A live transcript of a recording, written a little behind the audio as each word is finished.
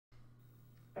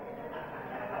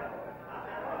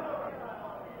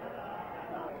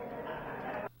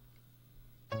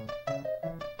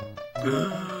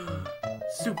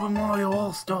Super Mario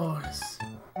All-Stars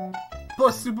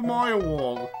plus Super Mario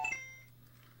World.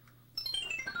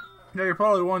 Now you're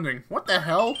probably wondering, what the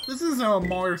hell? This isn't a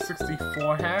Mario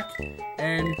 64 hack.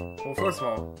 And, well, first of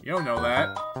all, you don't know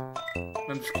that.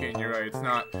 I'm just kidding, you're right, it's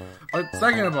not. But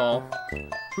second of all,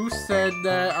 who said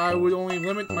that I would only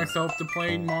limit myself to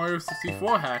playing Mario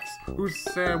 64 hacks? Who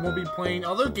said I won't be playing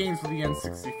other games for the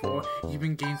N64,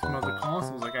 even games from other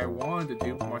consoles like I wanted to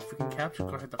do, but my freaking capture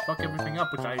card had to fuck everything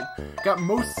up, which I got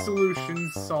most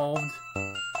solutions solved.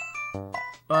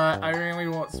 But I really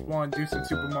want to do some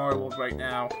Super Mario World right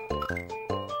now.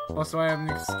 Also, I have an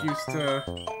excuse to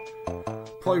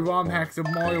play ROM hacks of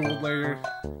Mario World later.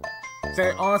 So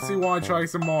I honestly want to try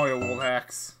some Mario World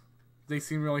hacks. They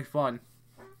seem really fun.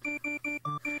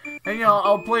 And you know,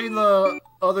 I'll play the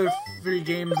other 3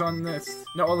 games on this.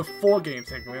 No, other 4 games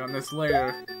technically on this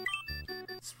later.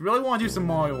 Just really want to do some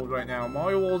Mario World right now.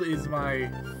 Mario World is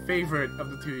my favorite of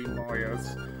the 2D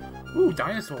Marios. Ooh,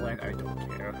 Dinosaur Land. I don't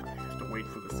care. I have to wait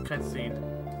for this cutscene.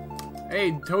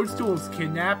 Hey, Toadstool's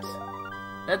kidnapped.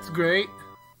 That's great.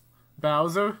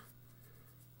 Bowser.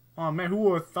 Oh man, who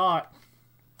would have thought?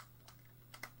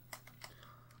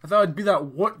 I thought it'd be that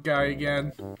Woot guy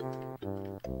again.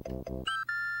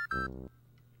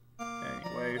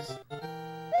 Anyways.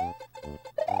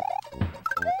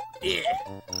 Yeah.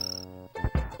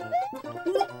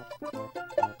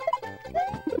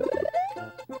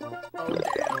 Oh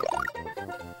damn.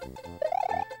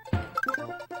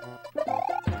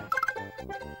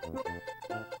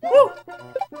 Woo!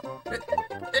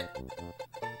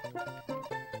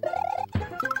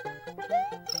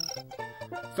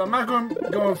 So I'm not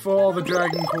going for all the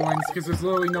Dragon Coins, because there's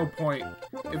literally no point.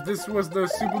 If this was the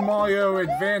Super Mario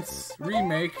Advance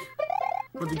remake,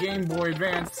 for the Game Boy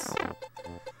Advance,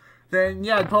 then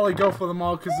yeah, I'd probably go for them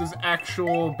all, because there's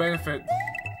actual benefit.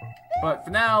 But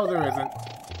for now, there isn't.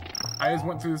 I just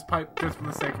went through this pipe just for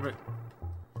the sake of it.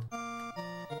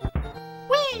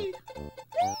 Whee!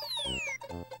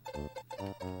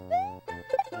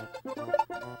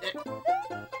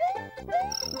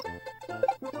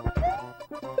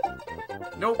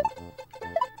 Nope.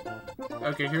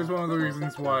 Okay, here's one of the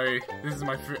reasons why this is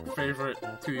my favorite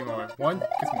 2D Mario. 1,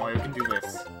 because Mario can do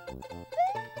this.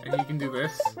 And he can do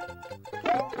this.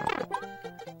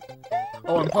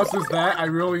 Oh, and plus there's that. I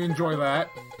really enjoy that.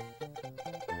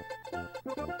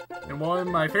 And one of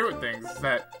my favorite things is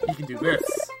that he can do this.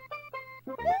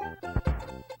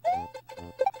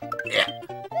 Yeah!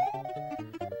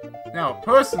 Now,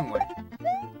 personally,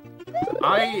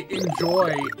 I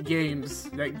enjoy games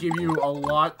that give you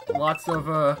lots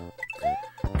of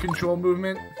control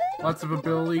movement, lots of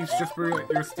abilities just for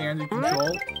your standard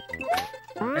control.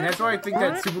 And that's why I think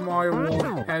that Super Mario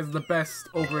World has the best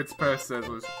over its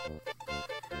predecessors.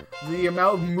 The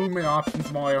amount of movement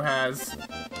options Mario has,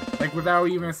 like without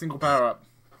even a single power-up.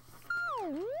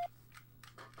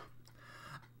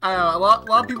 I don't know, a lot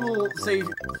of people say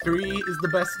 3 is the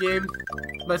best game,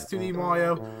 best 2D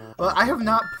Mario. Well, I have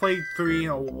not played 3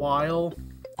 in a while.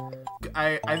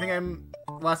 I think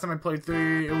last time I played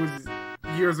 3, it was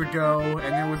years ago,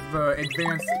 and it was the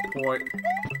advanced port.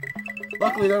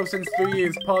 Luckily though, since 3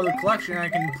 is part of the collection, I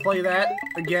can play that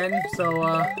again, so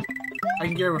I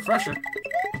can get a refresher.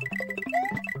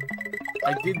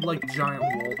 I did like Giant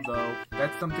World though.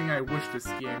 That's something I wish this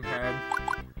game had.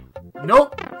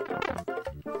 Nope!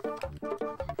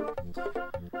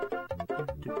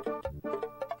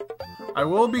 I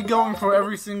will be going for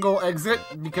every single exit,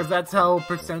 because that's how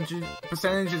percentage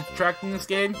is tracked in this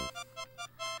game.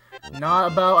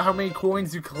 Not about how many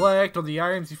coins you collect or the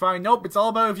items you find. Nope, it's all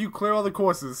about if you clear all the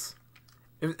courses.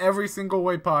 In every single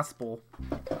way possible.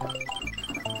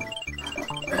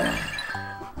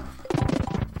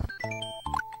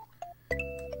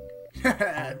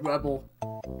 Rebel.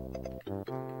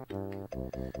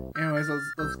 Anyways,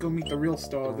 let's go meet the real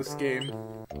star of this game.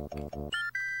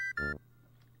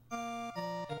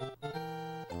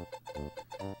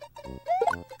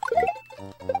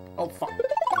 Oh fuck.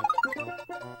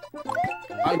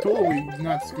 I totally did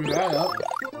not screw that up.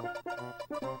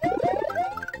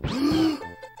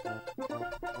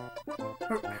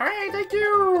 Hi, thank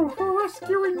you for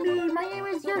rescuing me. My name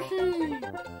is Yoshi.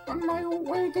 On my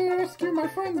way to rescue my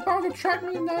friends, Bowser trapped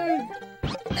me in the egg.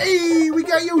 Hey, we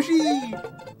got Yoshi!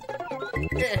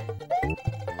 Yeah.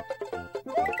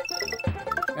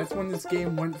 That's when this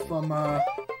game went from a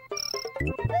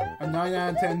 9 out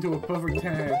of 10 to a perfect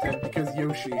 10 out of 10 because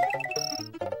Yoshi.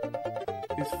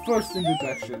 His first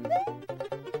introduction.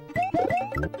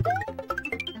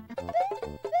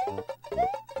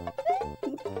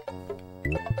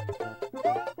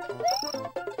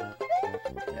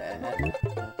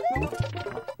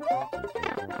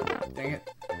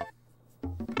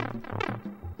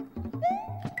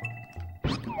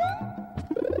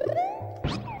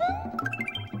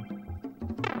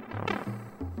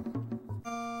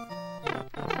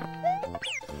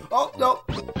 Oh, no!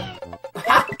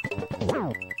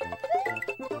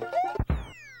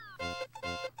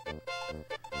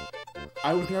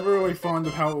 I was never really fond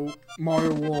of how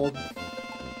Mario World...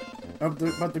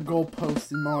 about the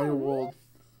goalposts in Mario World.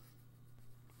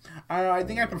 I don't know, I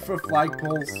think I prefer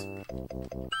flagpoles.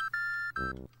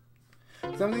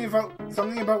 Something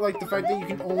about like the fact that you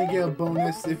can only get a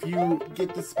bonus if you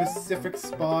get the specific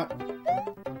spot.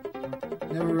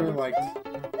 Never really liked.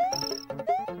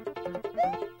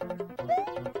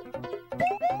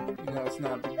 You know, it's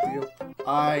not a big deal.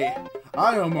 I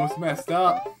almost messed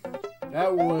up.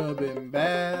 That would have been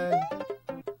bad.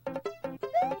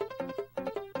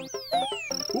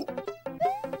 Ooh.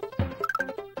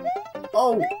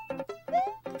 Oh!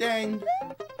 Dang!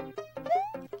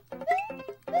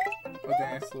 Oh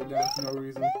dang, I slowed down for no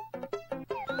reason.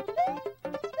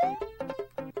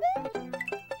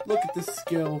 Look at this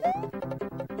skill. I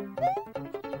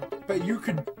bet you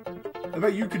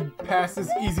could pass this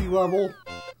easy level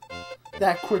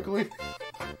that quickly.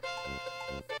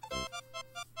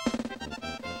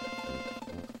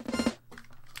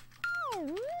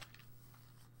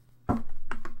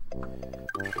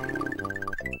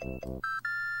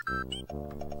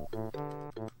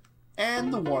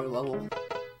 And the water level.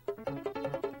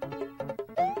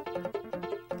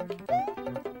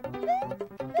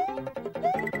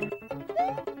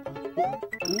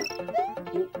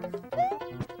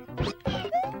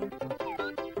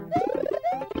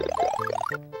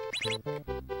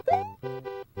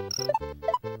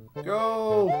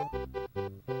 Go!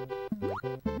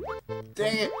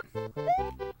 Dang it!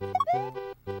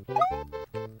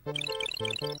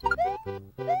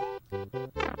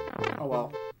 Oh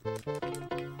well.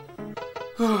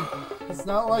 It's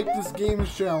not like this game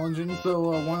is challenging, so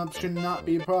 1-up should not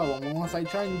be a problem, unless I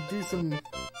try and do some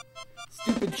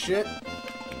stupid shit,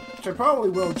 which I probably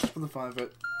will just for the fun of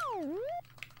it.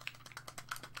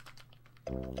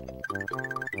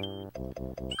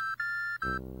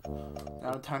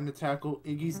 Now time to tackle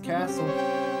Iggy's castle.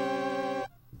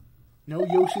 No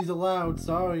Yoshis allowed,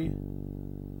 sorry.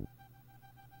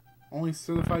 Only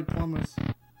certified plumbers.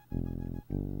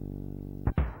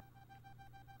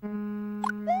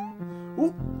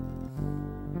 Ooh.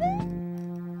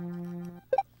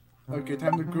 Okay,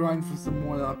 time to grind for some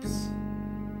 1-ups.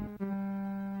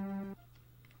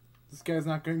 This guy's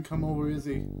not gonna come over, is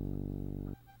he?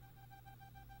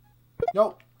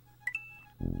 Nope.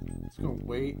 Just gonna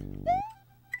wait.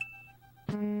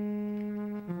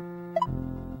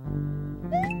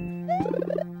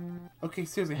 Okay,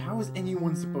 seriously, how is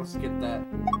anyone supposed to get that?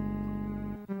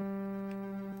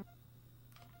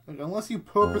 Like, unless you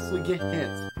purposely get hit.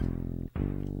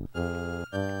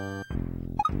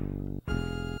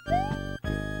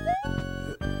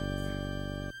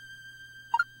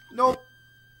 Nope.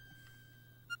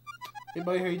 Hey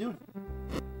buddy, how you doing?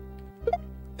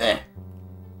 Eh.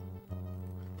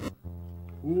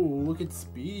 Ooh, look at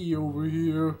Speedy over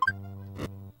here.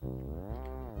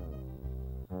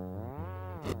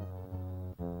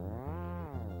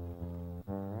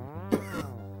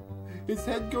 His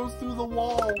head goes through the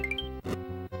wall.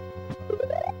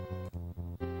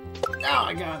 Now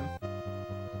I got him.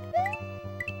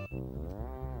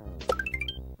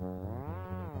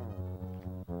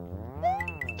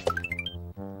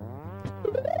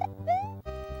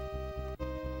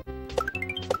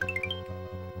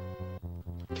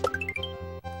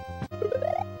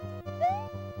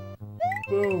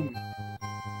 Boom.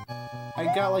 I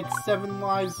got like 7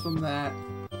 lives from that.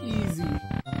 Easy.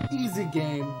 Easy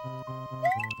game.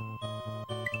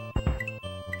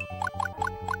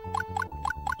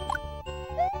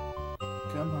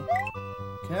 Come on.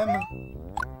 Come on.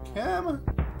 Come on.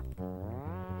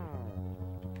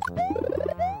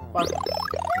 What?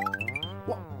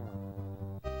 What?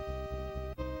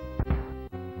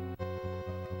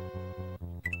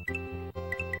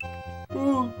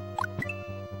 Ooh.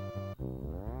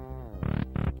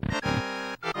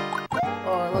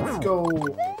 Alright, let's go.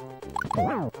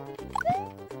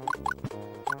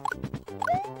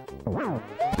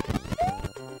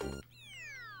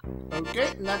 Okay,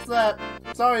 and that's that.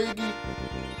 Sorry, Iggy,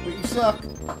 but you suck.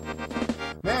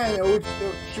 Man, it would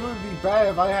sure be bad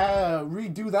if I had to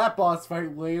redo that boss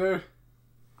fight later.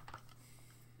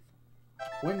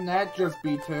 Wouldn't that just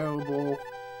be terrible?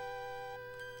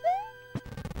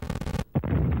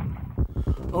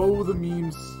 Oh, the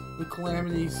memes, the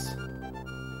calamities.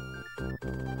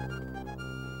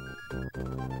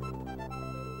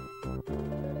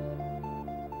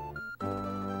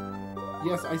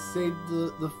 Yes, I saved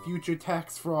the future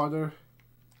tax frauder.